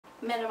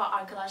Merhaba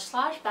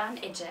arkadaşlar, ben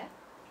Ece.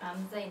 Ben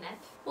Zeynep.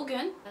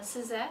 Bugün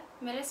size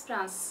Melez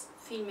Prens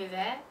filmi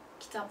ve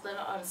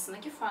kitapları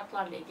arasındaki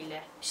farklarla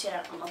ilgili bir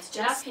şeyler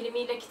anlatacağız.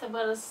 Filmiyle kitabı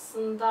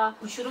arasında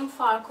uçurum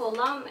farkı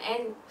olan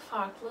en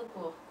farklı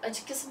bu.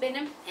 Açıkçası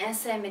benim en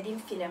sevmediğim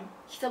film.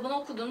 Kitabını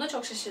okuduğumda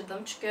çok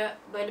şaşırdım çünkü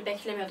böyle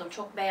beklemiyordum.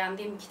 Çok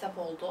beğendiğim bir kitap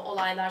oldu.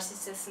 Olaylar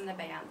silsilesini de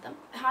beğendim.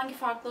 Hangi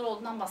farkları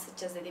olduğundan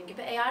bahsedeceğiz dediğim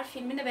gibi. Eğer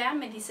filmini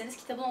beğenmediyseniz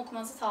kitabını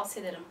okumanızı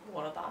tavsiye ederim bu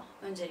arada.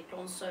 Öncelikle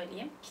onu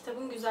söyleyeyim.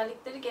 Kitabın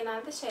güzellikleri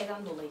genelde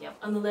şeyden dolayı.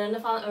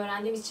 Anılarını falan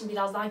öğrendiğimiz için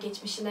biraz daha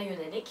geçmişine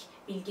yönelik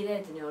bilgiler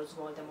ediniyoruz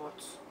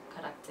Voldemort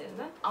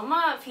karakterini.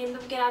 Ama filmde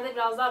bu genelde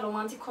biraz daha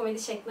romantik komedi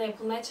şeklinde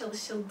yapılmaya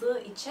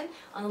çalışıldığı için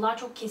anılar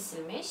çok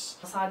kesilmiş.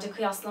 Sadece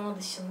kıyaslama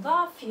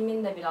dışında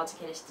filmin de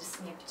birazcık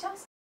eleştirisini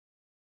yapacağız.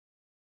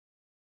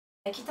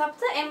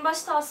 Kitapta en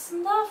başta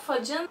aslında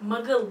Fudge'ın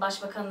Muggle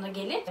başbakanına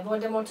gelip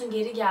Voldemort'un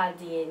geri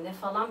geldiğini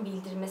falan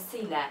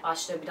bildirmesiyle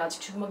başlıyor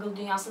birazcık. Çünkü Muggle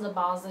dünyasında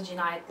bazı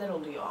cinayetler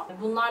oluyor.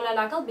 Bunlarla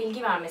alakalı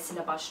bilgi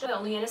vermesiyle başlıyor.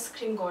 Onun yerine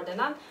Scrimgeour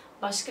denen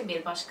başka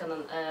bir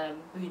başkanın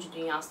büyücü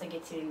dünyasına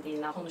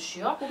getirildiğinden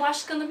konuşuyor. Bu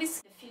başkanı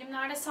biz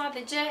filmlerde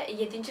sadece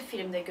 7.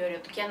 filmde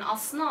görüyorduk. Yani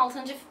aslında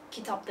 6.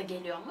 kitapta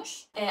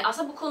geliyormuş.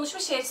 Aslında bu konuşma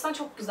şey açısından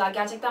çok güzel.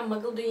 Gerçekten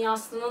Muggle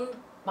dünyasının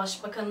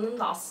başbakanının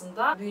da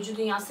aslında büyücü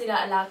dünyasıyla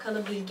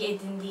alakalı bilgi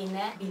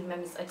edindiğini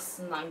bilmemiz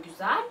açısından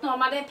güzel.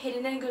 Normalde hep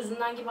Harry'nin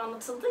gözünden gibi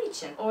anlatıldığı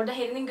için orada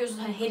Harry'nin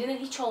gözü, hani Harry'nin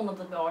hiç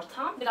olmadığı bir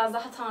ortam biraz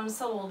daha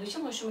tanrısal olduğu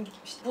için hoşuma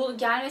gitmişti. Bu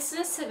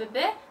gelmesinin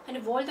sebebi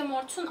hani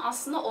Voldemort'un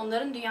aslında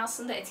onların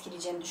dünyasını da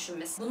etkileyeceğini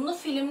düşünmesi. Bunu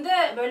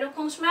filmde böyle bir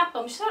konuşma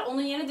yapmamışlar.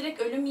 Onun yerine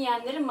direkt ölüm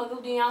yiyenlerin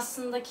Muggle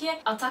dünyasındaki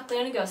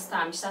ataklarını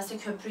göstermişler. İşte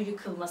köprü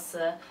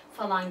yıkılması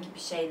falan gibi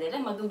şeyleri.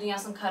 Muggle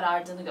dünyasının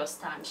karardığını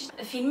göstermiş.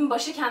 Filmin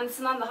başı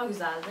kendisinden daha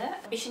güzeldi.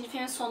 5.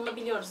 filmin sonunu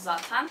biliyoruz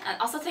zaten. Yani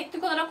aslında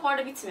teknik olarak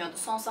orada bitmiyordu.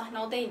 Son sahne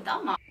o değildi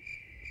ama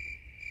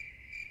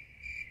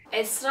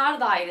Esrar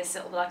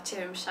Dairesi olarak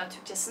çevirmişler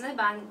Türkçesini.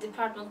 Ben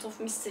Department of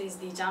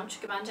Mysteries diyeceğim.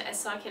 Çünkü bence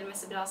esrar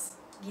kelimesi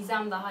biraz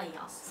gizem daha iyi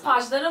aslında.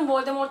 Fudge'ların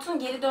Voldemort'un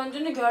geri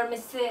döndüğünü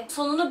görmesi,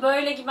 sonunu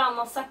böyle gibi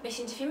anlatsak 5.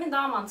 filmin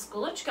daha mantıklı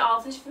olur. Çünkü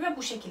 6. filme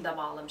bu şekilde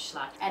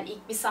bağlamışlar. Yani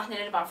ilk bir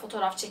sahneleri var,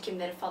 fotoğraf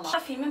çekimleri falan.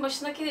 Filmin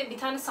başındaki bir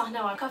tane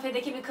sahne var.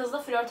 Kafedeki bir kızla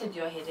flört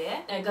ediyor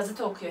Harry.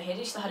 Gazete okuyor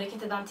Harry. İşte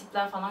hareket eden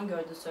tipler falan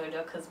gördüğünü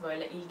söylüyor kız,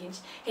 böyle ilginç.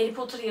 Harry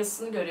Potter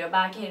yazısını görüyor.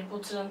 Belki Harry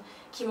Potter'ın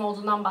kim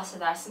olduğundan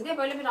bahsedersin diye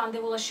böyle bir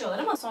randevulaşıyorlar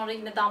ama sonra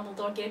yine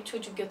Dumbledore gelip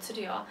çocuk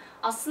götürüyor.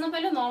 Aslında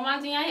böyle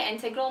normal dünyaya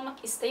entegre olmak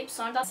isteyip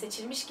sonradan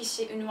seçilmiş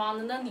kişi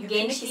ünvanının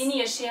gençliğini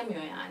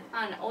yaşayamıyor yani.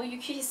 Yani o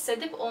yükü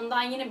hissedip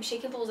ondan yine bir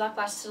şekilde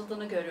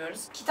uzaklaştırıldığını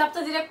görüyoruz.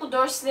 Kitapta direkt bu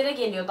Dursley'lere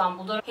geliyor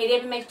Dumbledore.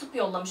 Harry'e bir mektup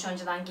yollamış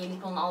önceden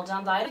gelip onu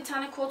alacağına dair. Bir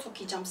tane quote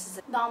okuyacağım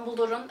size.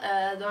 Dumbledore'un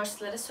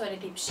Dursley'lere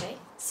söylediği bir şey.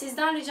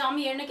 Sizden ricamı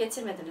yerine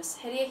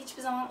getirmediniz. Harry'e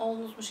hiçbir zaman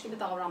oğlunuzmuş gibi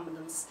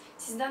davranmadınız.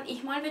 Sizden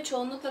ihmal ve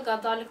çoğunlukla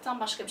gaddarlıktan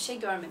başka bir şey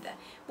görmedi.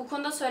 Bu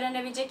konuda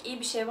söylenebilecek iyi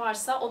bir şey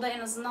varsa o da en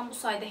azından bu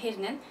sayede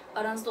Harry'nin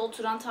aranızda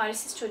oturan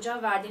talihsiz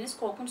çocuğa verdiğiniz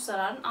korkunç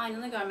zararın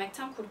aynını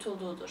görmekten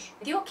kurtulduğudur.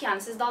 Diyor ki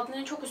yani siz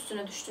Dudley'nin çok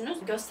üstüne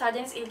düştünüz.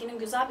 Gösterdiğiniz ilginin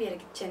güzel bir yere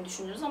gideceğini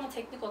düşündünüz ama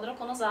teknik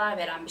olarak ona zarar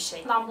veren bir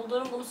şey.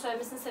 Dumbledore'un bunu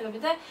söylemesinin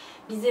sebebi de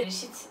bize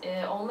reşit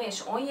olma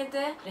yaşı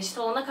 17. Reşit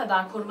olana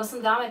kadar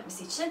korumasının devam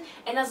etmesi için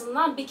en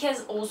azından bir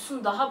kez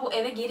olsun daha bu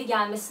eve geri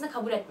gelmesini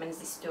kabul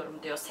etmenizi istiyorum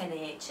diyor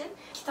seneye için.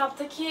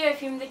 Kitaptaki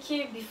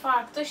filmdeki bir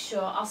fark da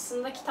şu.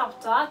 Aslında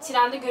kitapta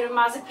trende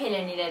görünmezlik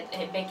peleriniyle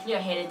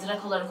bekliyor Harry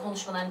Draco'ların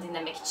konuşmalarını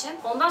dinlemek için.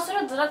 Ondan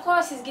sonra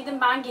Draco siz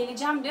gidin ben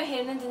geleceğim diyor.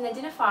 Harry'nin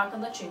dinlediğini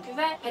farkında çünkü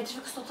ve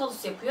Petrificus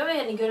Totalus yapıyor ve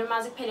yani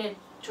görünmezlik peleri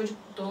çocuk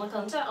doğuna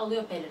kalınca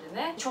alıyor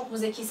pelerini. Çok mu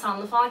zeki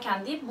sanlı falan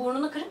kendi deyip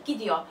burnunu kırıp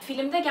gidiyor.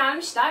 Filmde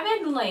gelmişler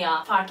ve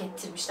Luna'ya fark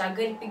ettirmişler.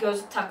 Garip bir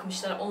gözlük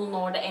takmışlar. Onun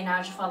orada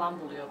enerji falan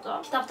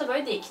buluyordu. Kitapta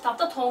böyle değil.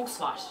 Kitapta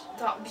Tonks var.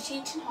 Bir şey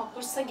için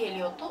Hogwarts'a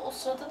geliyordu. O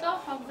sırada da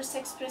Hogwarts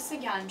Express'e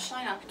gelmiş.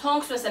 Aynen.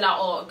 Tonks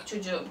mesela o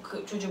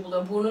çocuğu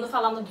buluyor. Burnunu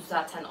falan da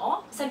düzelten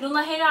o. Mesela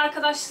Luna Harry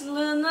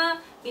arkadaşlığını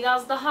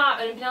biraz daha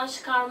ön plana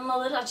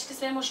çıkarmaları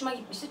açıkçası benim hoşuma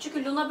gitmişti.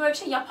 Çünkü Luna böyle bir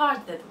şey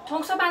yapardı dedim.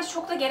 Tonks'a bence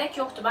çok da gerek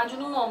yoktu. Bence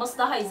Luna olması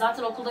daha iyi.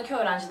 Zaten okuldaki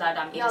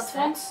öğrencilerden birisi.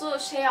 Ya Tonks'u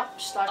şey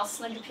yapmışlar.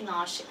 Aslında Lupin'e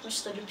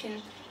aşıkmış da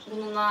Lupin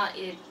bununla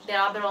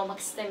beraber olmak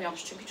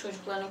istemiyormuş. Çünkü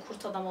çocuklarının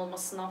kurt adam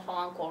olmasından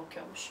falan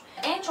korkuyormuş.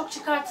 En çok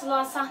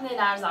çıkartılan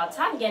sahneler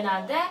zaten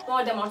genelde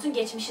Voldemort'un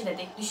geçmişi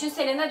dedik.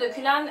 Düşünseline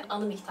dökülen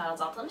anı miktarı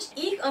azaltılmış.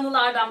 İlk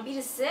anılardan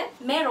birisi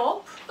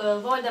Merop,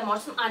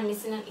 Voldemort'un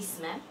annesinin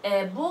ismi.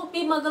 Bu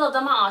bir Muggle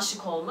adama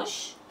aşık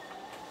olmuş.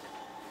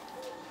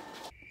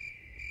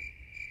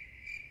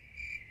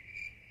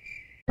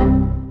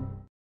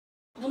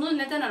 Bunu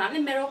neden önemli?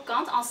 Merop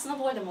Gaunt aslında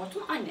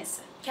Voldemort'un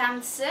annesi.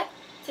 Kendisi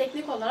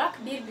teknik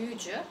olarak bir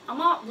büyücü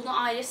ama bunu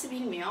ailesi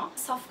bilmiyor.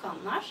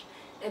 Safkanlar.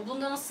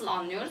 Bunda nasıl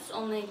anlıyoruz?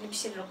 Onunla ilgili bir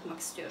şeyler okumak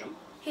istiyorum.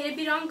 Harry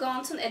bir an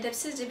Gaunt'un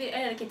edepsizce bir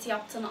el hareketi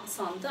yaptığını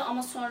sandı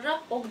ama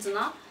sonra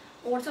Ogden'a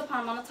orta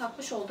parmağına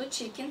takmış olduğu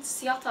çirkin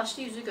siyah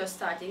taşlı yüzü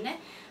gösterdiğini,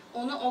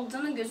 onu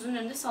Ogden'ın gözünün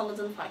önünde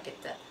salladığını fark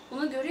etti.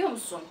 Bunu görüyor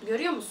musun?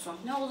 Görüyor musun?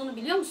 Ne olduğunu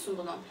biliyor musun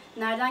bunun?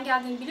 Nereden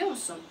geldiğini biliyor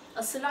musun?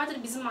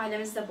 Asırlardır bizim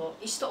ailemiz de bu.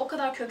 İşte o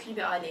kadar köklü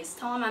bir aileyiz.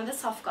 Tamamen de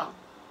safkan.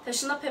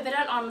 Taşında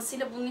peverel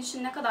armasıyla bunun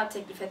için ne kadar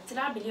teklif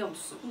ettiler biliyor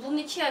musun? Bunun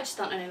iki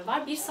açıdan önemi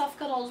var. Bir,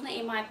 safkan olduğunu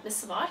ima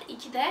etmesi var.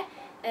 İki de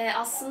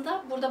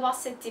aslında burada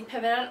bahsettiği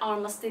peverel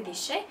arması dediği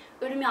şey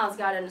ölüm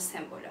yazgarlarının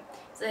sembolü.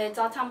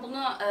 Zaten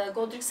bunu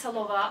Godric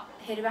Sallow'a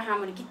Harry ve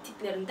Hermione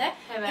gittiklerinde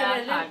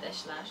Peverel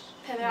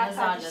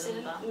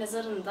kardeşlerin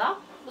mezarında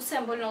bu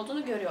sembolün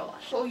olduğunu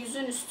görüyorlar. O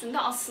yüzüğün üstünde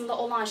aslında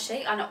olan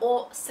şey, yani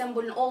o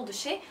sembolün olduğu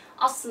şey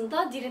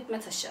aslında diriltme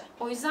taşı.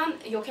 O yüzden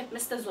yok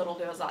etmesi de zor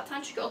oluyor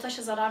zaten. Çünkü o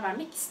taşa zarar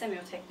vermek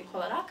istemiyor teknik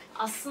olarak.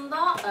 Aslında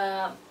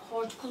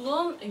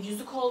hortkuluğun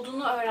yüzük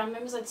olduğunu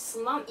öğrenmemiz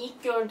açısından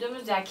ilk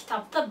gördüğümüz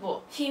kitapta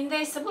bu.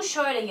 Filmde ise bu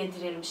şöyle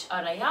yedirilmiş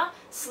araya.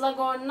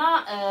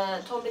 Slughorn'la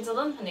Tom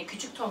Riddle'ın, hani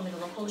küçük Tom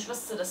Riddle'ın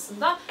konuşması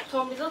sırasında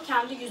Tom Riddle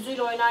kendi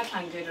yüzüğüyle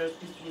oynarken görüyoruz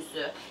biz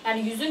yüzüğü.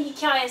 Yani yüzüğün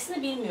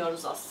hikayesini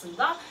bilmiyoruz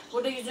aslında.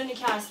 Burada yüzüğün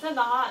hikayesini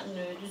daha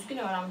düzgün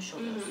öğrenmiş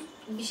oluyoruz.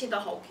 Bir şey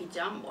daha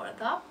okuyacağım bu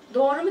arada.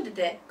 Doğru mu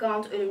dedi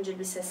Gaunt ölümcül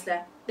bir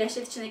sesle.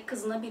 Dehşet içindeki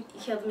kızına bir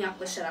iki adım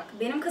yaklaşarak.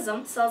 Benim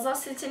kızım, Salazar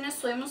Slytherin'in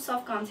soyumun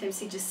safkan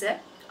temsilcisi,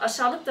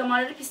 aşağılık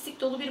damarları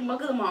pislik dolu bir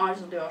muggle mı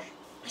arzuluyor?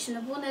 Şimdi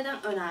bu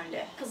neden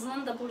önemli?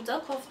 Kızının da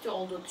burada kofti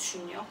olduğu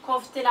düşünülüyor.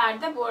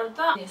 Koftiler bu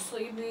arada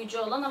soyu büyücü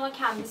olan ama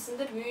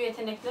kendisinde büyü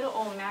yetenekleri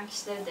olmayan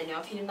kişileri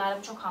deniyor. Filmlerde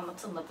bu çok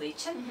anlatılmadığı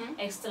için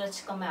ekstra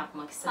açıklama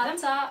yapmak istedim.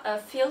 Hatta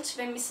Filch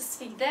ve Mrs.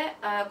 Fig de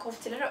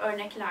koftilere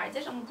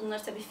örneklerdir ama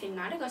bunları tabii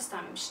filmlerde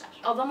göstermemişler.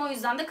 Adam o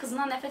yüzden de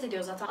kızından nefret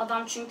ediyor zaten.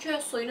 Adam çünkü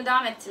soyunu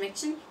devam ettirmek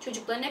için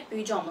çocukların hep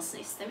büyücü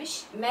olmasını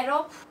istemiş.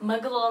 Merop,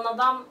 muggle olan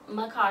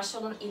adama karşı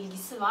olan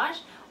ilgisi var.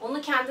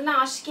 Onu kendine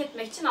aşık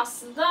etmek için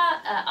aslında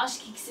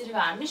aşk iksiri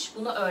vermiş.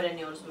 Bunu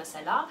öğreniyoruz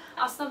mesela.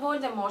 Aslında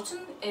Voldemort'un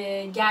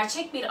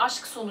gerçek bir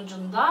aşk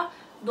sonucunda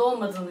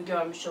doğmadığını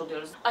görmüş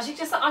oluyoruz.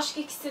 Açıkçası aşk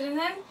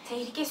iksirinin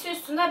tehlikesi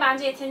üstünde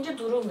bence yeterince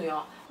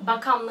durulmuyor.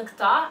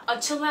 Bakanlıkta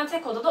açılmayan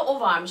tek odada o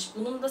varmış.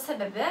 Bunun da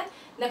sebebi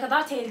ne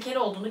kadar tehlikeli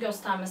olduğunu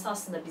göstermesi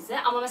aslında bize.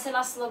 Ama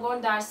mesela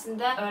Slughorn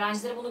dersinde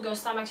öğrencilere bunu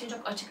göstermek için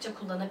çok açıkça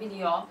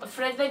kullanabiliyor.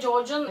 Fred ve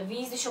George'un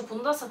Weasley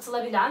Shop'unda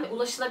satılabilen,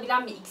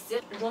 ulaşılabilen bir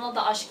iksir. Ron'a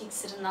da aşk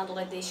iksirinden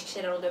dolayı değişik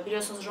şeyler oluyor.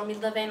 Biliyorsunuz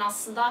Romilda Vane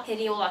aslında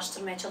Harry'ye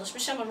ulaştırmaya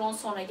çalışmış ama Ron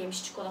sonra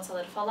yemiş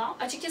çikolataları falan.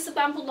 Açıkçası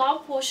ben bu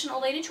Love Potion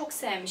olayını çok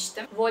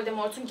sevmiştim.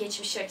 Voldemort'un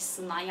geçmişi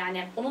açısından,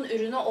 yani onun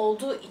ürünü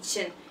olduğu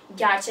için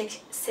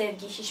gerçek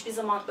sevgi hiçbir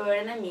zaman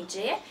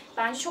öğrenemeyeceği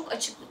bence çok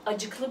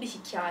acıklı bir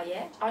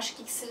hikaye. Aşk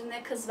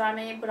iksirine kız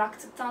vermeyi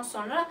bıraktıktan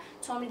sonra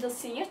Tom Riddle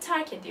Sr.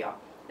 terk ediyor.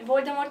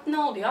 Voldemort ne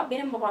oluyor?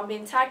 Benim babam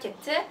beni terk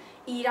etti.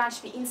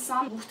 İğrenç bir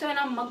insan.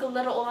 Muhtemelen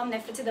muggle'lara olan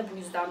nefreti de bu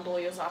yüzden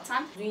doğuyor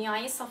zaten.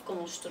 Dünyayı safkan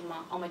oluşturma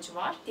amacı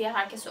var. Diğer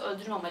herkesi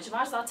öldürme amacı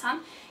var. Zaten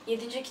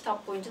 7.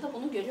 kitap boyunca da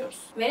bunu görüyoruz.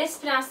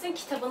 Melez Prens'in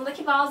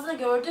kitabındaki bazı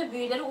gördüğü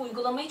büyüleri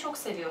uygulamayı çok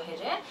seviyor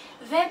Harry.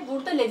 Ve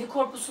burada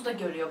Levicorpus'u da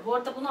görüyor. Bu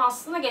arada bunu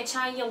aslında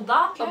geçen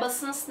yılda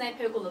babasının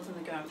Snape'e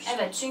uyguladığını görmüş.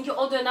 Evet, çünkü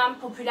o dönem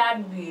popüler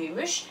bir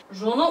büyüymüş.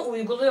 Ron'a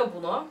uyguluyor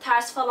bunu.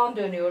 Ters falan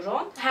dönüyor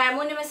Ron.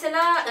 Hermione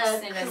mesela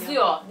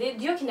kızıyor.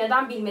 Diyor ki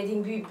neden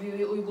bilmediğin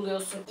büyüyü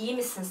uyguluyorsun? İyi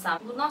misin sen?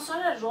 Bundan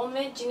sonra Ron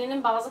ve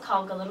Ginny'nin bazı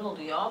kavgaları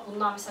oluyor.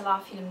 Bundan mesela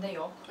filmde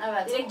yok.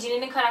 Evet. Direkt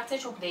Ginny'nin karakteri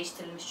çok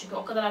değiştirilmiş çünkü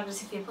o kadar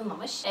agresif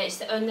yapılmamış.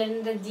 İşte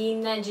önlerinde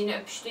Dean'le Ginny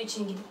öpüştüğü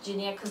için gidip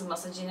Ginny'ye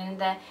kızması. Ginny'nin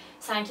de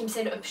sen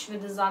kimseyle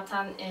öpüşmedin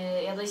zaten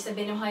ya da işte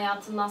benim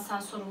hayatımdan sen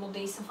sorumlu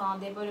değilsin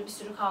falan diye böyle bir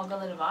sürü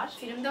kavgaları var.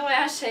 Filmde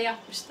bayağı şey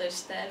yapmışlar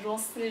işte. Ron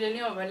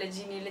sinirleniyor böyle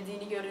Ginny ile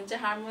Dean'i görünce.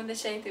 Hermione de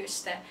şey diyor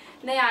işte.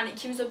 Ne yani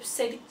ikimiz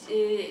öpüşseydik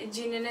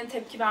Ginny'nin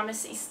tepki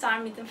vermesi ister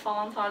miydin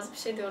falan tarzı bir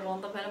şey diyor.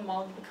 Ron da böyle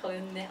mal gibi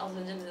kalıyor ne az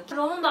önce ne dedim.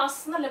 Ron'un da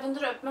aslında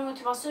Lavender'ı öpme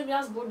motivasyonu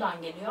biraz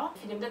buradan geliyor.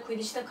 Filmde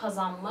Quidditch'te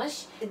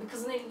kazanmış. Bir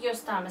kızın ilgi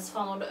göstermesi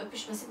falan, orada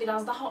öpüşmesi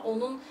biraz daha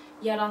onun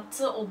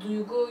yarattığı o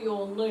duygu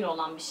yoğunluğuyla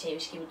olan bir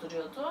şeymiş gibi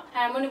duruyordu.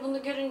 Hermione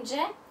bunu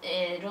görünce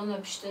Ron'un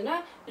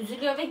öpüştüğünü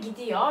üzülüyor ve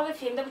gidiyor ve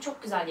filmde bu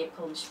çok güzel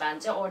yapılmış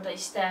bence. Orada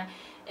işte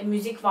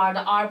müzik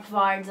vardı, arp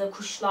vardı,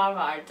 kuşlar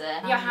vardı.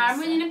 Ya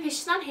Hermione'nin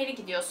peşinden Harry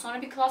gidiyor.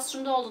 Sonra bir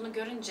classroom'da olduğunu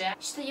görünce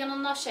işte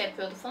yanında şey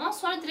yapıyordu falan.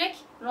 Sonra direkt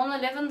Ron'la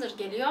Lavender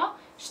geliyor.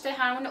 İşte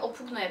Hermione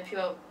opugno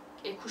yapıyor.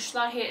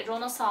 Kuşlar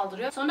Ron'a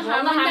saldırıyor. Sonra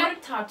Hermione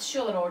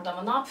tartışıyorlar orada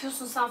ama ne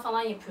yapıyorsun sen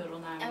falan yapıyor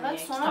Ron Hermione'ye.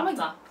 Evet,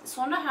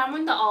 sonra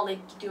Hermione de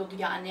ağlayıp gidiyordu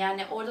yani.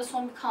 Yani orada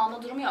son bir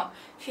kalma durumu yok.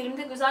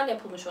 Filmde güzel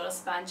yapılmış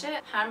orası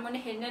bence.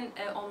 Hermione Harry'nin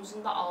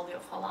omzunda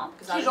ağlıyor falan.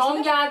 Güzel. Ki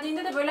Ron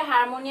geldiğinde de böyle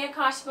Hermione'ye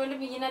karşı böyle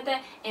bir yine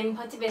de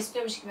empati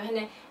besliyormuş gibi,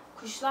 hani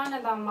kuşlar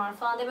neden var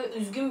falan diye böyle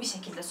üzgün bir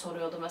şekilde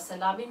soruyordu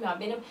mesela. Bilmiyorum,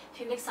 benim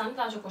filmdeki sahne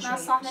daha çok hoşuma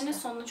gitmişti. Ben sahnenin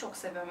sonunu çok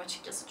seviyorum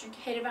açıkçası. Çünkü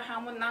Harry ve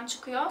Hermione'den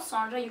çıkıyor,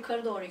 sonra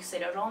yukarı doğru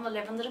yükseliyor. Ron'la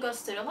Lavender'ı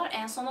gösteriyorlar,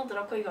 en sonunda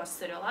Draco'yu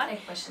gösteriyorlar.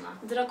 Tek başına.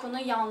 Draco'nun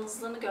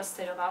yalnızlığını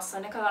gösteriyorlar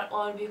aslında, ne kadar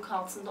ağır bir yük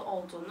altında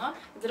olduğunu.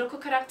 Draco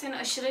karakterini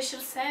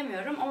aşırı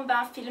sevmiyorum ama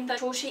ben filmde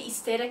çoğu şeyi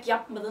isteyerek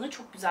yapmadığını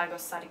çok güzel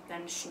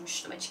gösterdiklerini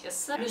düşünmüştüm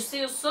açıkçası.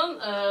 Lucius'un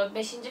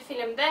 5.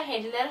 filmde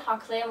Harry'leri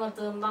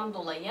haklayamadığından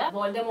dolayı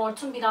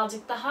Voldemort'un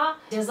birazcık daha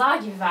ceza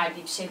ceza gibi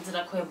verdiği bir şey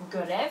Draco'ya bu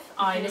görev.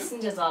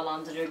 Ailesini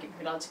cezalandırıyor gibi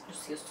birazcık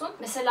Lucius'un.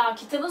 Mesela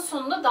kitabın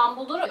sonunda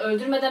Dumbledore'u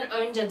öldürmeden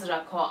önce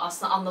Draco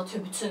aslında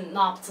anlatıyor bütün ne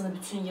yaptığını,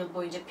 bütün yıl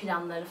boyunca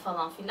planları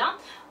falan filan.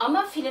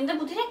 Ama filmde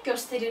bu direkt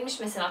gösterilmiş,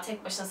 mesela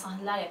tek başına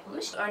sahneler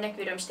yapılmış. Örnek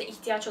veriyorum, işte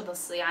ihtiyaç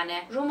odası,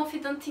 yani Room of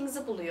Hidden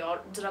Things'i buluyor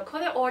Draco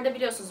ve orada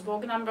biliyorsunuz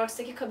Borgin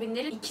Burks'taki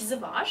kabinlerin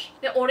ikizi var.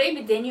 Ve orayı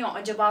bir deniyor,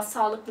 acaba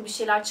sağlıklı bir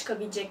şeyler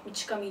çıkabilecek mi,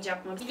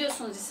 çıkamayacak mı?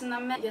 Biliyorsunuz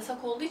isimlenme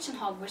yasak olduğu için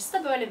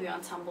Hogwarts'ta böyle bir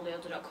yöntem buluyor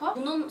Draco.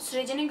 Bunun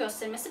sürecinin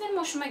gösterilmesi benim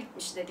hoşuma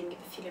gitmiş dediğim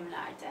gibi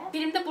filmlerde.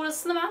 Filmde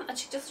burasını ben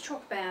açıkçası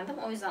çok beğendim,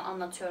 o yüzden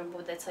anlatıyorum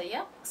bu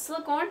detayı.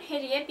 Slughorn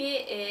Harry'e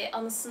bir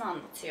anısını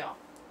anlatıyor.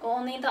 O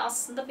anıyı da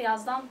aslında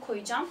birazdan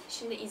koyacağım.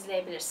 Şimdi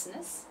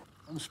izleyebilirsiniz.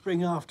 One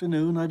spring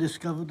afternoon, I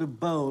discovered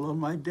a bowl on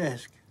my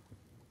desk.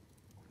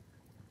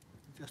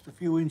 Just a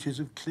few inches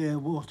of clear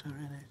water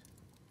in it.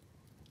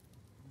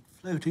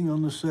 Floating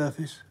on the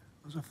surface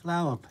was a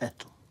flower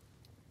petal.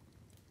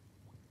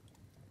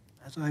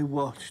 As I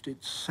watched,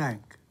 it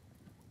sank.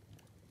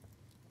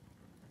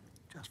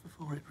 Just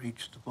before it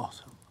reached the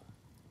bottom,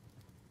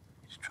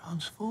 it's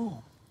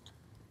transformed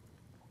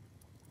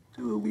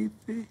to a wee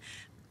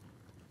fish.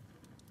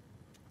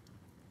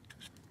 It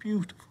was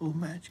beautiful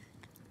magic.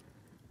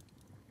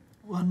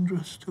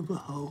 Wondrous to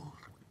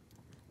behold.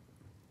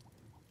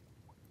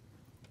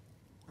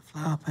 The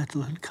flower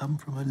petal had come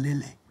from a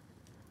lily.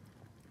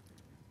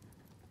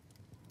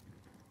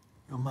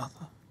 Your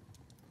mother.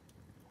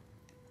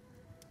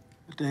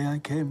 The day I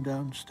came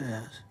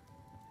downstairs,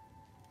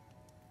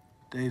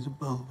 the day the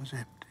bowl was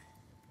empty,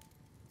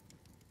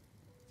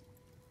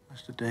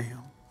 was the day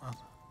your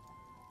mother.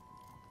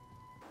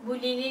 Bu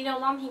Lily ile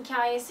olan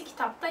hikayesi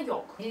kitapta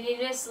yok. Lily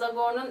ile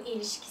Slughorn'un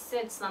ilişkisi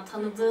açısından,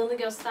 tanıdığını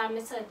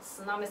göstermesi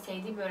açısından ve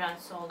sevdiği bir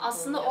öğrencisi olduğunu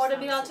Aslında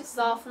orada birazcık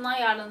zaafından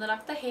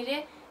yararlanarak da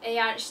Harry,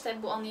 eğer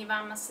işte bu anıyı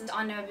vermezseniz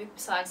anneme büyük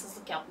bir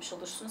saygısızlık yapmış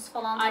olursunuz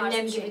falan tarzı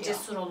annem bir şey gibi diyor.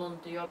 cesur olun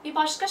diyor. Bir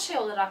başka şey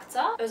olarak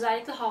da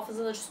özellikle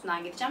hafızalar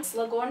üstünden gideceğim.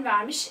 Slughorn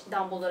vermiş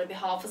Dumbledore'a bir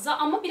hafıza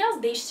ama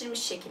biraz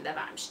değiştirmiş şekilde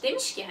vermiş.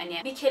 Demiş ki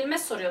hani bir kelime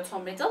soruyor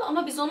Tom Riddle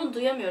ama biz onu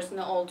duyamıyoruz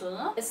ne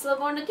olduğunu.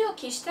 Slughorn da diyor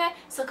ki işte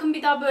sakın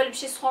bir daha böyle bir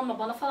şey sorma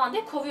bana falan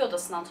diye kovuyor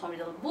odasından Tom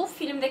Riddle'ı. Bu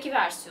filmdeki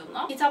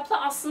versiyonu.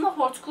 Kitapta aslında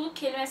hortkuluk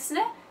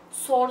kelimesini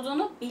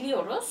sorduğunu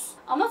biliyoruz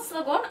ama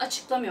Slughorn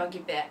açıklamıyor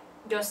gibi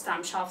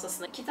göstermiş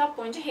hafızasını. Kitap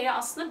boyunca Harry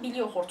aslında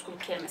biliyor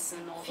hortkuluk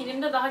kelimesinin ne olduğunu.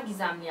 Filmde daha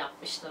gizemli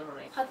yapmışlar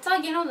orayı. Hatta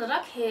genel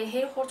olarak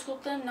Harry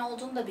hortkulukların ne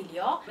olduğunu da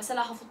biliyor.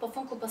 Mesela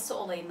Hufflepuff'un kupası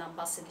olayından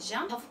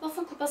bahsedeceğim.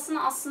 Hufflepuff'un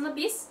kupasını aslında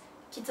biz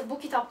bu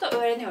kitapta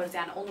öğreniyoruz,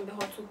 yani onun bir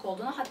hortkuluk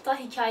olduğunu, hatta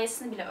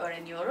hikayesini bile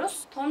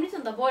öğreniyoruz. Tom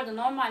Riddle da bu arada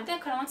normalde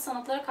karanlık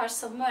sanatlara karşı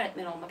savunma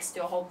öğretmeni olmak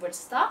istiyor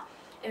Hogwarts'ta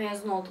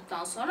mezun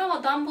olduktan sonra,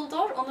 ama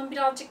Dumbledore onun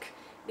birazcık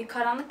bir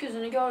karanlık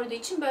yüzünü gördüğü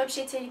için, böyle bir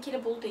şey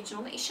tehlikeli bulduğu için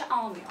onu işe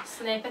almıyor.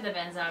 Snape'e de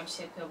benzer bir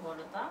şey yapıyor bu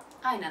arada.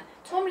 Aynen.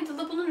 Tom Riddle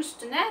da bunun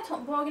üstüne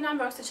Borgin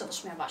Burks'ta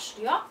çalışmaya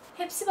başlıyor.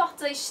 Hepsibah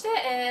da işte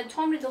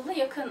Tom Riddle'la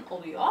yakın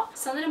oluyor.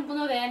 Sanırım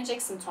bunu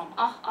beğeneceksin Tom.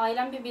 Ah,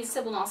 ailem bir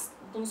bilse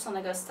bunu sana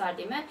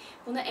gösterdiğimi,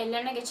 bunu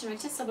ellerine geçirmek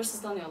için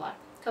sabırsızlanıyorlar.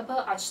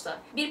 Kapağı açtı.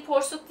 Bir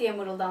porsuk diye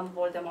mırıldandı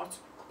Voldemort.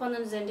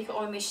 Kupanın üzerindeki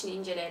oyma işini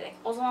inceleyerek.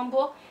 O zaman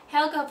bu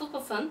Helga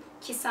Hufflepuff'ın,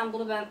 ki sen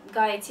bunu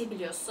gayet iyi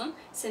biliyorsun,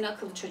 seni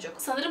akıllı çocuk.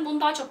 Sanırım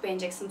bunu daha çok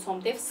beğeneceksin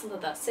Tom diye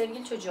fısıldadı.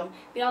 Sevgili çocuğum,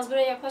 biraz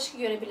buraya yaklaş ki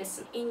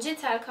görebilesin. İnce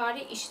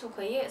telkari iş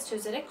tokayı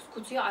çözerek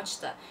kutuyu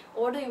açtı.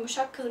 Orada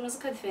yumuşak kırmızı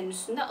kadifenin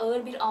üstünde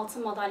ağır bir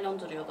altın madalyon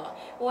duruyordu.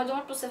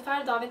 Voldemort bu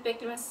sefer davet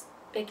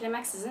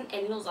beklemeksizin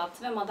elini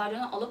uzattı ve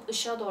madalyonu alıp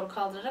ışığa doğru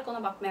kaldırarak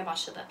ona bakmaya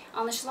başladı.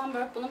 Anlaşılan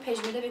Burke bunu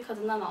pejmürde bir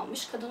kadından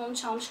almış. Kadın onu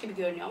çalmış gibi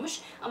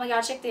görünüyormuş ama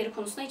gerçek değeri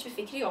konusunda hiçbir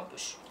fikri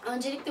yokmuş.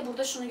 Öncelikle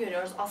burada şunu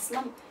görüyoruz.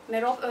 Aslında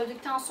Merop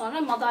öldükten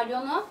sonra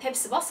madalyonu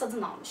Hepzibah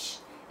satın almış.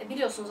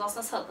 Biliyorsunuz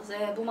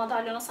aslında bu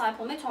madalyona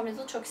sahip olmayı Tom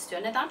Riddle çok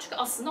istiyor. Neden? Çünkü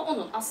aslında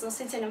onun. Aslında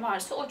Slytherin'in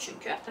varisi o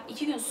çünkü.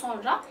 2 gün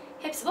sonra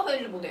Hepzibah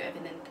ölü buluyor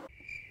evinin.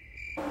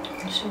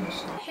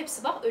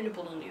 Hepzibah ölü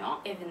bulunuyor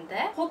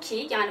evinde.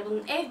 Pocky, yani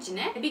bunun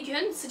evcini, bir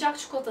gün sıcak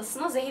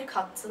çikolatasına zehir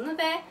kattığını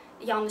ve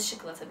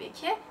yanlışlıkla tabii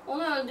ki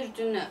onu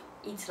öldürdüğünü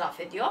itiraf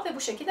ediyor ve bu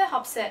şekilde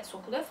hapse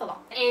sokuluyor falan.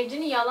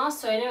 Evcini yalan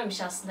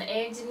söylememiş aslında.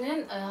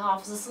 Evcinin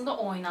hafızasında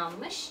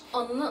oynanmış.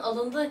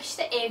 Alındığı kişi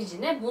de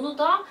evcini. Bunu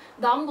da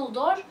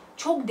Dumbledore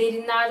çok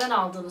derinlerden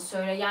aldığını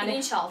söylüyor. Yani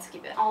bilinçaltı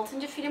gibi. 6.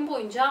 film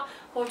boyunca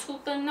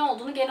hortkulukların ne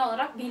olduğunu genel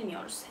olarak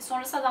bilmiyoruz.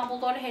 Sonrasında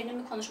Dumbledore'la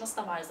Harry'nin bir konuşması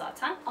da var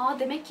zaten.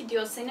 Demek ki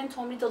diyor senin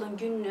Tom Riddle'ın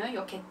günlüğü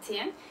yok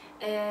ettiğin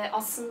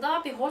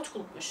aslında bir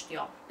hortkulukmuş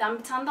diyor. Ben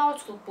bir tane daha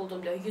hortkuluk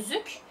buldum diyor.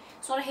 Yüzük.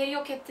 Sonra Harry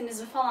yok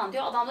ettiniz mi falan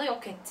diyor. Adam da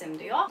yok ettim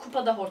diyor.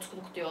 Kupada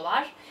hortkuluk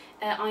diyorlar.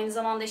 Aynı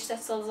zamanda işte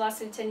Salazar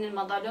Slytherin'in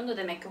madalyonu da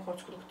demek ki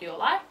hortkuluk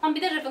diyorlar.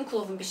 Bir de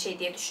Ravenclaw'un bir şey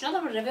diye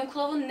düşünüyorlar ama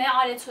Ravenclaw'un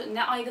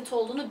ne aygıt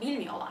olduğunu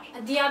bilmiyorlar.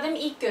 Diadem'in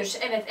ilk görüşü.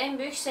 Evet, en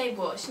büyük şey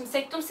bu. Şimdi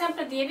Sectum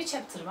Sempra diye bir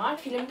chapter var.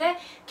 Filmde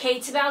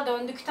Katie Bell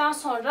döndükten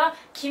sonra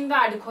kim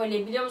verdi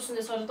kolyeyi biliyor musun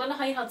diye sorduklarında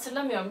hayır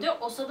hatırlamıyorum diyor.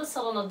 O sırada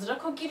salona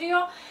Draco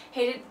giriyor.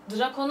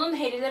 Draco'nun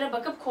Harry'lere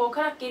bakıp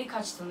korkarak geri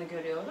kaçtığını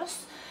görüyoruz.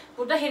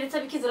 Burada Harry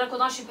tabii ki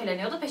Draco'dan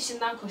şüpheleniyordu,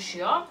 peşinden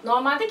koşuyor.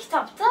 Normalde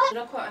kitapta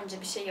Draco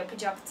önce bir şey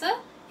yapacaktı.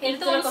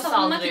 Harry de Draco onu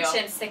savunmak saldırıyor.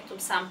 için Sectum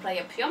Sempra'yı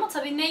yapıyor ama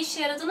tabii ne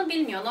işe yaradığını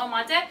bilmiyor.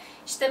 Normalde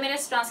işte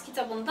Melez Prens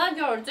kitabında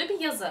gördüğü bir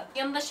yazı.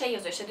 Yanında şey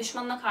yazıyor, işte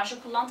düşmanına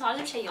karşı kullan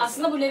tarzı bir şey yazıyor.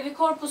 aslında bu Levi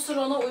Corpus'un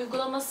ona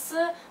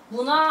uygulaması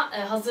buna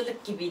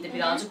hazırlık gibiydi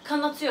birazcık.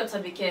 Kanatıyor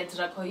tabii ki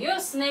Draco'yu.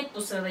 Snape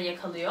bu sırada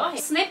yakalıyor.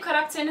 Snape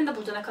karakterinin de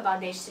burada ne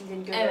kadar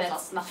değiştirildiğini görüyoruz Evet.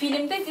 aslında.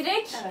 Filmde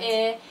direkt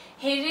Evet.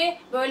 Harry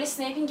böyle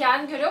Snape'in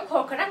geldiğini görüyor,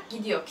 korkarak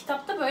gidiyor.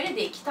 Kitapta böyle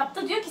değil.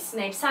 Kitapta diyor ki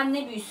Snape sen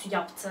ne büyüsü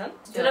yaptın?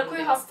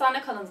 Draco'yu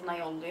hastane kanadına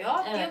yolluyor.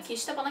 Evet. Diyor ki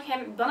işte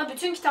bana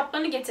bütün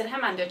kitaplarını getir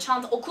hemen diyor.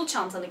 Okul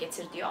çantanı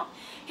getir diyor.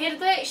 Harry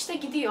de işte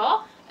gidiyor.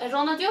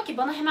 Ron'a diyor ki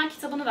bana hemen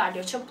kitabını ver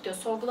diyor. Çabuk diyor,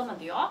 sorgulama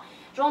diyor.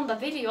 Ron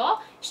da veriyor.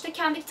 İşte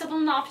kendi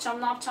kitabını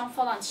ne yapacağım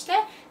falan işte.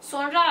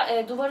 Sonra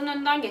duvarın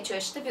önünden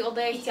geçiyor işte. Bir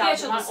odaya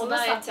ihtiyacım var,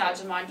 odaya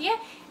ihtiyacım var diye.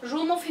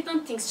 Room of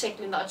Hidden Things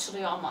şeklinde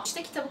açılıyor ama.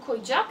 İşte kitabı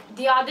koyacak.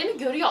 Diademi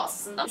görüyor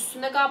aslında.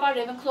 Üstünde galiba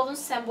Ravenclaw'un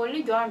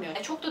sembolünü görmüyor.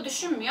 Çok da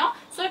düşünmüyor.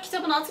 Sonra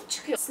kitabını atıp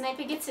çıkıyor.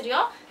 Snape'e getiriyor.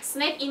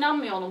 Snape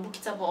inanmıyor onun bu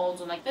kitabı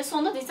olduğuna. Ve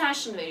sonunda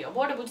detention veriyor.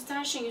 Bu arada bu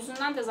detention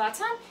yüzünden de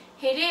zaten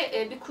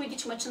Harry bir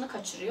Quidditch maçını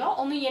kaçırıyor.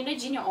 Onun yerine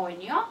Ginny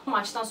oynuyor.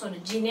 Maçtan sonra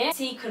Ginny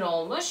Seeker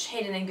olmuş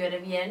Harry'nin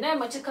görevi yerine.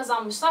 Maçı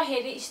kazanmışlar.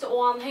 Harry işte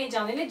o an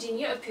heyecanıyla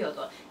Ginny'yi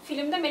öpüyordu.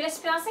 Filmde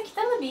Melez Prens'in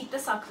kitabını birlikte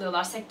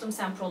saklıyorlar Sectum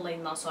Sempra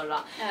olayından sonra.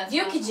 Evet,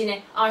 Diyor ki Ginny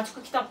artık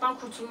o kitaptan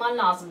kurtulman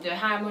lazım diyor.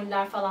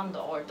 Hermione'ler falan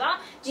da orada.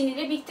 Ginny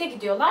ile birlikte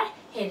gidiyorlar.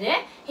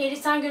 Harry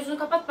sen gözünü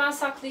kapat ben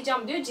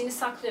saklayacağım diyor. Ginny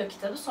saklıyor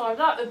kitabı.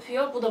 Sonra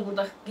öpüyor. Bu da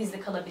burada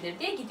gizli kalabilir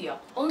diye gidiyor.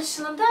 Onun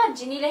dışında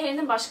Ginny ile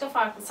Harry'nin başka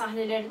farklı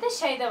sahneleri de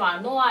şeyde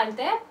var.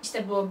 Noel'de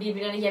işte bu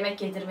birbirlerine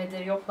yemek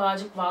yedirmedir, yok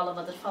bağcık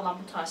bağlamadır falan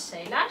bu tarz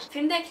şeyler.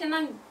 Filmde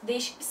eklenen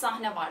değişik bir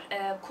sahne var.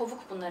 Kovuk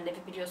bunların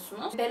evi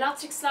biliyorsunuz.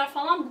 Bellatrix'ler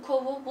falan bu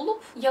kovuğu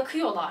bulup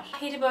yakıyorlar.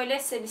 Harry böyle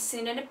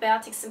sinirlenip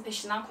Bellatrix'in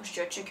peşinden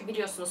koşuyor. Çünkü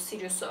biliyorsunuz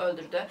Sirius'u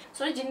öldürdü.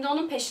 Sonra Ginny de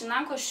onun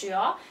peşinden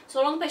koşuyor.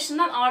 Sonra onun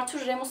peşinden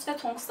Arthur, Remus ve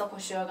Tonks da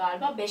koşuyor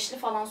galiba. Beşli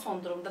falan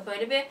son durumda.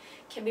 Böyle bir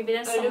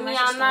birbirlerini savunmaya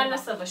Ölümleyenlerle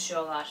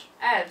savaşıyorlar.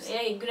 Evet.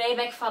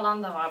 Greyback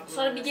falan da var.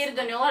 Sonra bir geri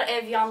dönüyorlar,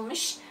 ev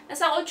yanmış.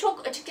 Mesela o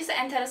çok açıkçası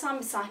enteresan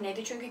bir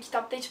sahneydi. Çünkü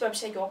kitapta hiç böyle bir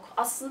şey yok.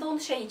 Aslında onu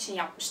şey için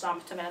yapmışlar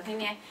muhtemelen.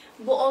 Hani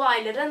bu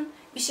olayların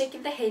bir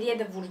şekilde Harry'e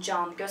de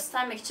vuracağını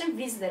göstermek için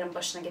Weasley'lerin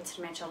başına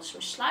getirmeye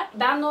çalışmışlar.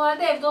 Ben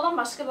Noel'de evde olan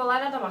başka bir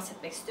olaylardan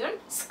bahsetmek istiyorum.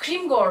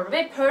 Scrimgeour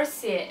ve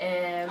Percy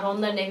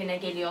Ron'ların evine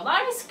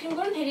geliyorlar ve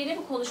Scrimgeour'un Harry ile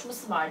bir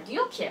konuşması var.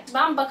 Diyor ki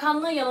ben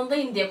bakanlığın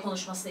yanındayım diye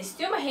konuşmasını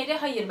istiyor ama Harry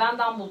hayır ben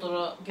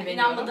Dumbledore'a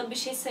güveniyorum. İnanmadığım bir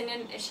şey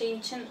senin şeyin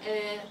için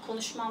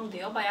konuşmam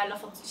diyor. Bayağı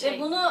laf atıyor.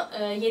 Ve bunu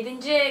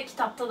 7.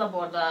 kitapta da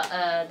bu arada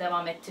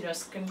devam ettiriyor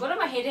Scrimgeour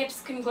ama Harry hep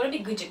Scrimgeour'a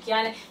bir gıcık.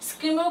 Yani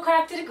Scrimgeour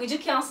karakteri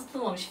gıcık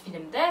yansıtılmamış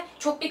filmde.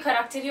 Çok bir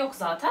karakteri yok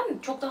zaten.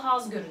 Çok daha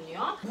az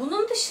görünüyor.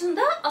 Bunun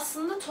dışında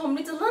aslında Tom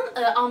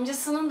Riddle'ın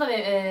amcasının da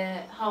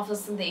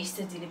hafızasını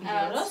değiştirdiğini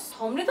biliyoruz. Evet.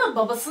 Tom Riddle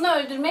babasını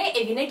öldürmeye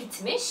evine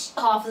gitmiş.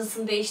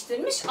 Hafızasını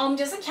değiştirmiş.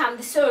 Amcası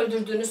kendisi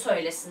öldürdüğünü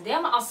söylesin diye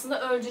ama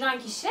aslında öldüren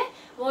kişi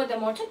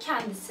Voldemort'un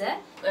kendisi.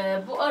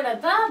 Bu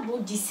arada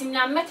bu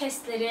cisimlenme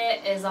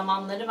testleri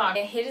zamanları var.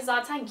 Harry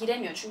zaten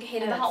giremiyor çünkü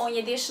Harry daha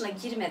 17 yaşına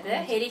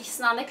girmedi. Harry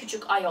ikisinden de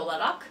küçük ay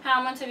olarak.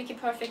 Hermione tabii ki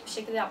perfect bir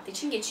şekilde yaptığı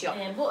için geçiyor.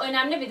 Bu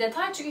önemli bir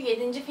detay çünkü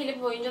 7.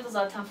 film boyunca da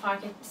zaten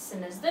fark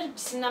etmişsinizdir.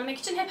 Cisimlenmek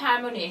için hep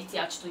Hermione'ye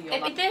ihtiyaç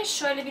duyuyorlar. Bir de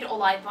şöyle bir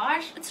olay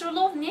var.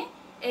 Trelawney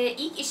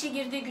ilk işe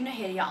girdiği günü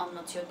Harry'ye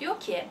anlatıyor. Diyor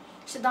ki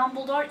işte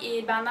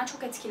Dumbledore benden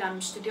çok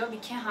etkilenmişti diyor.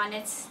 Bir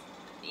kehanet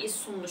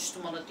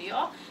sunmuştum ona diyor.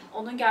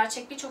 Onun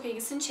gerçekliği çok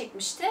ilgisini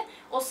çekmişti.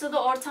 O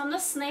sırada ortamda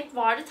Snape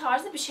vardı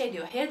tarzı bir şey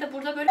diyor. Harry de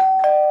burada böyle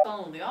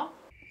falan oluyor.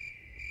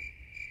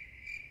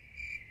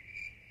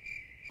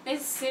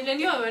 Neyse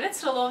sinirleniyor böyle.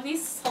 Trelawney'i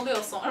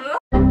salıyor sonra.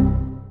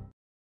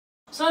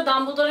 Sonra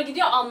Dumbledore'a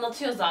gidiyor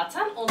anlatıyor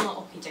zaten. Onu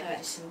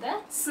okuyacak şimdi.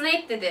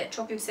 Snape dedi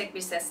çok yüksek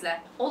bir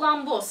sesle.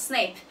 Olan bu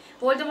Snape.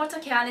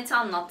 Voldemort'a kehaneti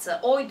anlattı.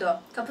 Oydu.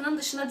 Kapının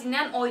dışında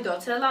dinleyen oydu.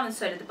 Trelawney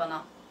söyledi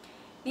bana.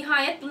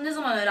 Nihayet bunu ne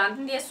zaman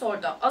öğrendin diye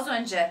sordu. Az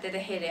önce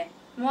dedi Harry.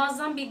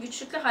 Muazzam bir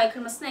güçlükle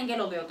haykırmasına engel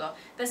oluyordu.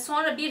 Ve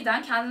sonra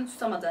birden kendini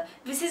tutamadı.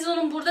 Ve siz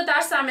onun burada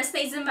ders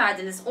vermesine izin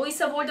verdiniz. O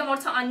ise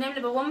Voldemort'a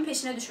annemle babamın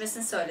peşine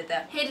düşmesini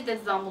söyledi. Harry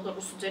dedi Dumbledore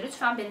usulca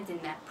lütfen beni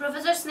dinle.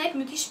 Profesör Snape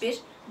müthiş bir...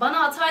 Bana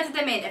hataydı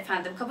demeyin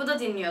efendim. Kapıda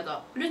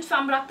dinliyordu.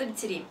 Lütfen bırak da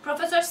bitireyim.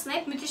 Profesör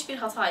Snape müthiş bir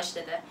hata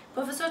işledi.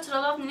 Profesör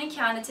Trelawney'nin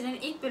kehanetinin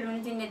ilk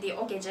bölümünü dinlediği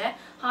o gece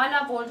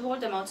hala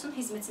Voldemort'un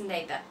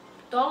hizmetindeydi.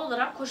 Doğal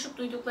olarak koşup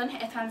duyduklarını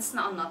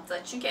efendisine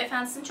anlattı. Çünkü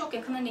efendisini çok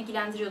yakından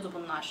ilgilendiriyordu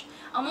bunlar.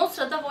 Ama o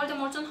sırada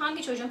Voldemort'un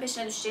hangi çocuğun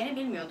peşine düşeceğini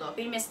bilmiyordu.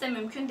 Bilmesi de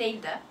mümkün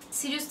değildi.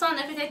 Sirius'tan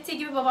nefret ettiği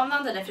gibi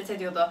babamdan da nefret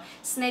ediyordu.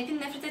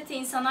 Snape'in nefret ettiği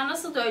insanlar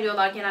nasıl da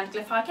ölüyorlar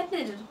genellikle fark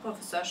etmedi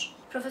profesör.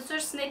 Profesör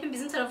Snape'in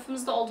bizim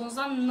tarafımızda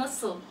olduğunuzdan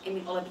nasıl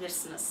emin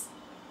olabilirsiniz?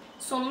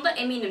 Sonunda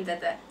eminim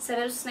dedi.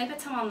 Severus Snape'e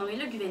tam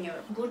anlamıyla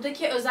güveniyorum.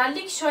 Buradaki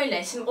özellik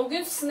şöyle. Şimdi o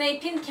gün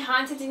Snape'in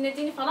kehaneti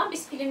dinlediğini falan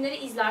biz filmleri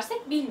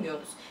izlersek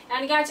bilmiyoruz.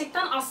 Yani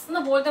gerçekten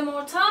aslında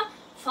Voldemort'a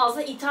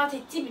fazla itaat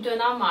ettiği bir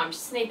dönem varmış.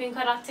 Snape'in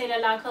karakteriyle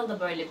alakalı da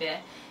böyle bir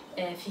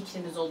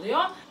fikriniz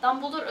oluyor.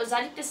 Dumbledore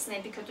özellikle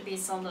Snape'i kötü bir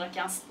insan olarak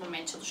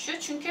yansıtmamaya çalışıyor.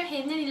 Çünkü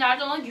Harry'nin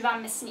ileride ona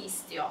güvenmesini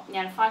istiyor.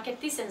 Yani fark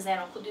ettiyseniz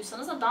eğer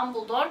okuduysanız da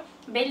Dumbledore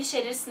belli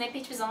şeyleri Snape'e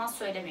hiçbir zaman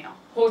söylemiyor.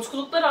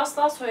 Hortkulukları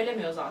asla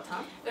söylemiyor zaten.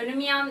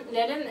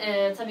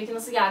 Ölümleyenlerin tabii ki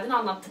nasıl geldiğini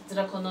anlattık.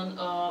 Draco'nun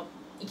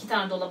 2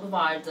 tane dolabı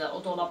vardı.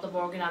 O dolapta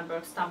Borgin and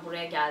Burkes'ten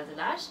buraya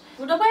geldiler.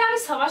 Burada bayağı bir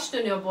savaş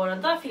dönüyor bu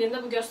arada.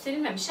 Filmde bu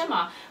gösterilmemiş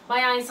ama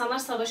bayağı insanlar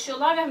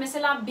savaşıyorlar ve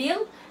mesela Bill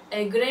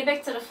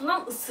Greyback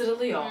tarafından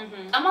ısırılıyor.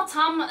 Ama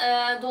tam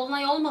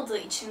dolunay olmadığı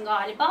için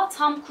galiba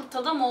tam kurt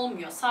adam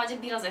olmuyor.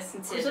 Sadece biraz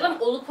esintili. Kurt adam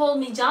olup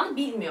olmayacağını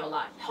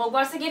bilmiyorlar.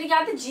 Hogwarts'a geri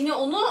geldi. Ginny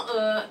onu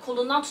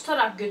kolundan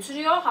tutarak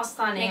götürüyor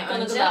hastaneye.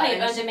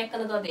 Önce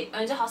McGonagall değil.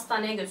 Önce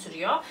hastaneye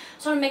götürüyor.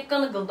 Sonra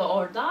McGonagall da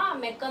orada.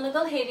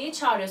 McGonagall Harry'yi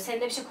çağırıyor.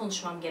 Seninle bir şey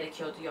konuşmam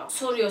gerekiyor diyor.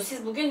 Soruyor,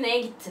 siz bugün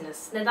neye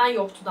gittiniz? Neden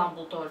yoktu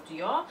Dumbledore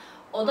diyor.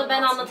 O da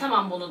ben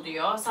anlatamam bunu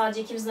diyor.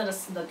 Sadece ikimizin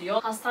arasında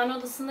diyor. Hastane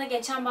odasında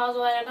geçen bazı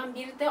olaylardan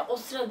biri de o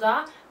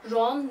sırada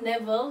Ron,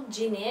 Neville,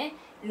 Ginny,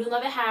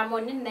 Luna ve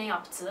Hermione'nin ne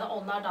yaptığı,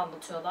 onlar da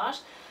anlatıyorlar.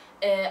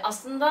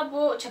 Aslında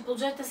bu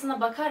çapulcu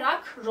haritasına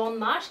bakarak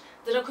Ronlar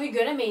Draco'yu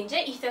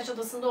göremeyince ihtiyaç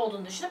odasında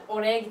olduğunu düşünüp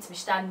oraya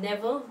gitmişler.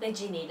 Neville ve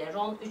Ginny ile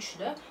Ron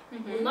üçlü.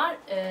 Bunlar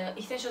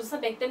ihtiyaç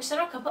odasında beklemişler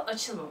ama kapı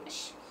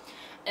açılmamış.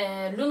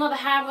 Luna ve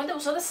Hermione de bu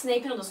sırada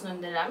Snape'in odasının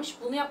önündelermiş.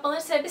 Bunu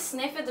yapmaları sebebi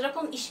Snape ve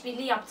Draco'nun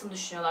işbirliği yaptığını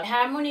düşünüyorlar.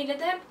 Hermione ile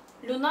de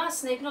Luna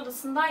Snape'in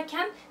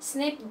odasındayken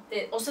Snape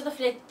o sırada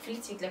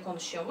Flitwick'le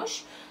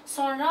konuşuyormuş.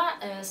 Sonra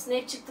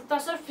Snape çıktıktan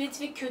sonra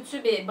Flitwick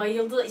kötü bir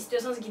bayıldı,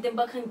 istiyorsanız gidin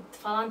bakın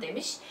falan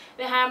demiş.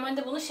 Ve Hermione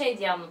de bunu şey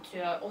diye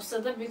anlatıyor. O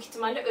sırada büyük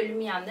ihtimalle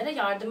ölümleyenlere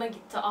yardıma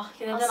gitti. Ah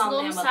neden aslında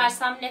anlayamadım. onu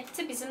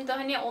sersemletti. Bizim de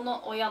hani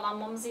onu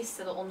oyalanmamızı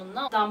istedi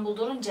onunla.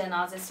 Dumbledore'un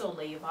cenazesi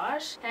olayı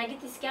var.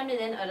 Hergit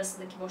iskemlelerin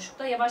arasındaki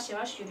boşlukta yavaş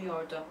yavaş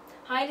yürüyordu.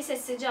 Hayli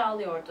sessizce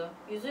ağlıyordu.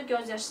 Yüzü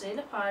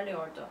gözyaşlarıyla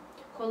parlıyordu.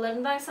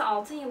 Kollarında ise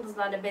altın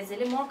yıldızlarla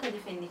bezeli mor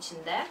kadifenin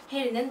içinde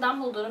Harry'nin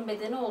Dumbledore'un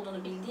bedeni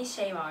olduğunu bildiği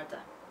şey vardı.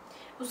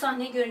 Bu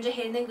sahneyi görünce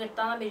Harry'nin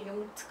gırtlağına bir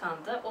yumruk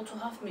tıkandı. O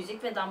tuhaf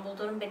müzik ve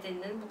Dumbledore'un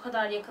bedeninin bu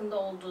kadar yakında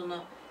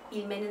olduğunu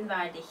bilmenin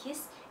verdiği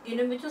his,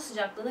 günün bütün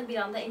sıcaklığını bir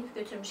anda emip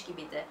götürmüş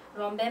gibiydi.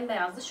 Ron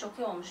bembeyazdı,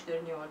 şoke olmuş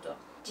görünüyordu.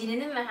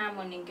 Ginny'nin ve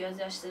Hermione'nin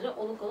gözyaşları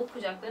oluk oluk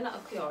kucaklarına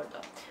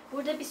akıyordu.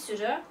 Burada bir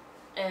sürü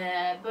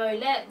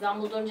böyle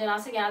Dumbledore'un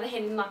cenazesi geldi,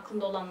 Harry'nin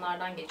aklında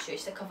olanlardan geçiyor.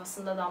 İşte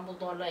kafasında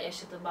Dumbledore'la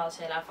yaşadığı bazı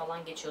şeyler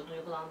falan geçiyor,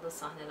 duygulandığı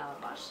sahneler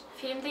var.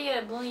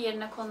 Filmde bunun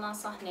yerine konulan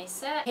sahne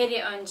ise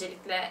Harry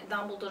öncelikle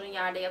Dumbledore'un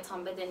yerde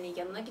yatan bedeninin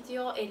yanına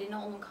gidiyor, elini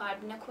onun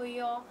kalbine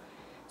koyuyor.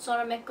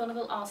 Sonra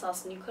McGonagall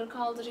asasını yukarı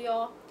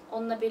kaldırıyor.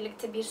 Onunla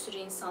birlikte bir sürü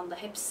insan da,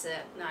 hepsi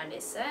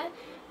neredeyse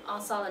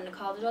asalarını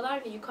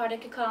kaldırıyorlar ve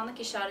yukarıdaki karanlık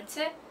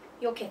işareti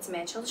yok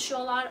etmeye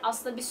çalışıyorlar.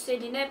 Aslında bir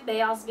süreliğine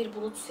beyaz bir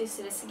bulut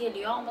silsilesi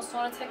geliyor ama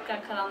sonra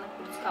tekrar karanlık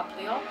bulut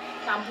kaplıyor.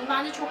 Yani bu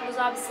bence çok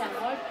güzel bir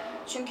sembol.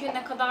 Çünkü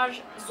ne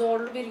kadar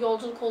zorlu bir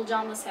yolculuk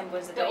olacağını da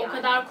sembolize ediyor. Ve yani. O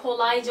kadar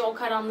kolayca o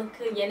karanlığı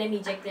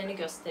yenemeyeceklerini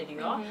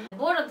gösteriyor.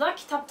 Bu arada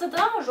kitapta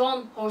da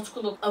Ron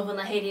hortkuluk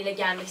avına Harry ile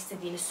gelmek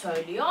istediğini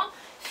söylüyor.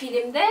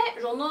 Filmde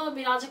Ron'u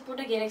birazcık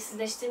burada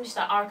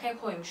gereksizleştirmişler. Arkaya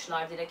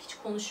koymuşlar, direkt hiç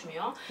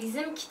konuşmuyor.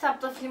 Bizim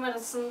kitapla film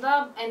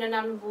arasında en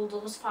önemli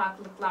bulduğumuz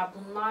farklılıklar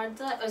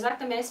bunlardı.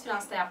 Özellikle Melez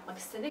Prens'te yapmak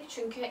istedik.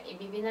 Çünkü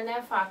birbirinden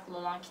en farklı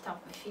olan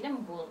kitap ve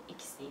film bu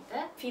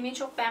ikisiydi. Filmini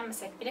çok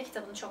beğenmesek bile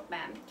kitabını çok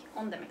beğendik.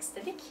 Onu demek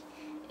istedik.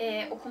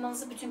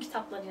 Okumanızı bütün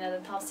kitapları yine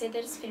de tavsiye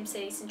ederiz. Film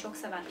serisini çok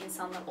seven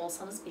insanlar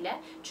olsanız bile.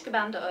 Çünkü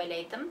ben de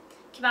öyleydim.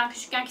 Ki ben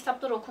küçükken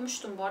kitapları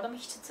okumuştum bu arada ama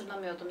hiç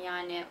hatırlamıyordum.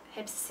 Yani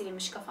hepsi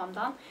silinmiş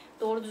kafamdan.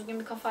 Doğru düzgün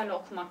bir kafayla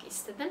okumak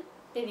istedim.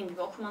 Dediğim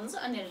gibi okumanızı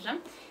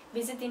öneririm.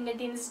 Bizi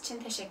dinlediğiniz için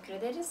teşekkür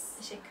ederiz.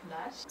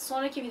 Teşekkürler.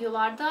 Sonraki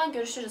videolarda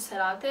görüşürüz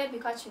herhalde.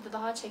 Birkaç video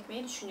daha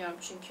çekmeyi düşünüyorum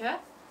çünkü.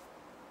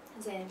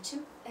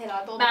 Zeynep'ciğim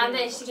herhalde Ben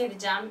de eşlik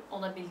edeceğim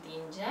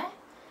olabildiğince.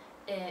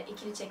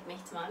 İkili çekme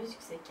ihtimalimiz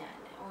yüksek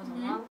yani. O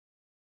zaman...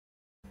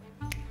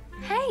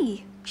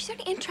 Hey, she's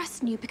only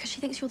interested in you because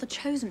she thinks you're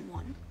the chosen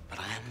one. But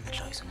I am the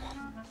chosen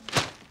one.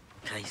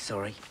 Okay,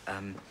 sorry.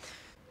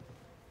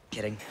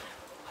 Kidding.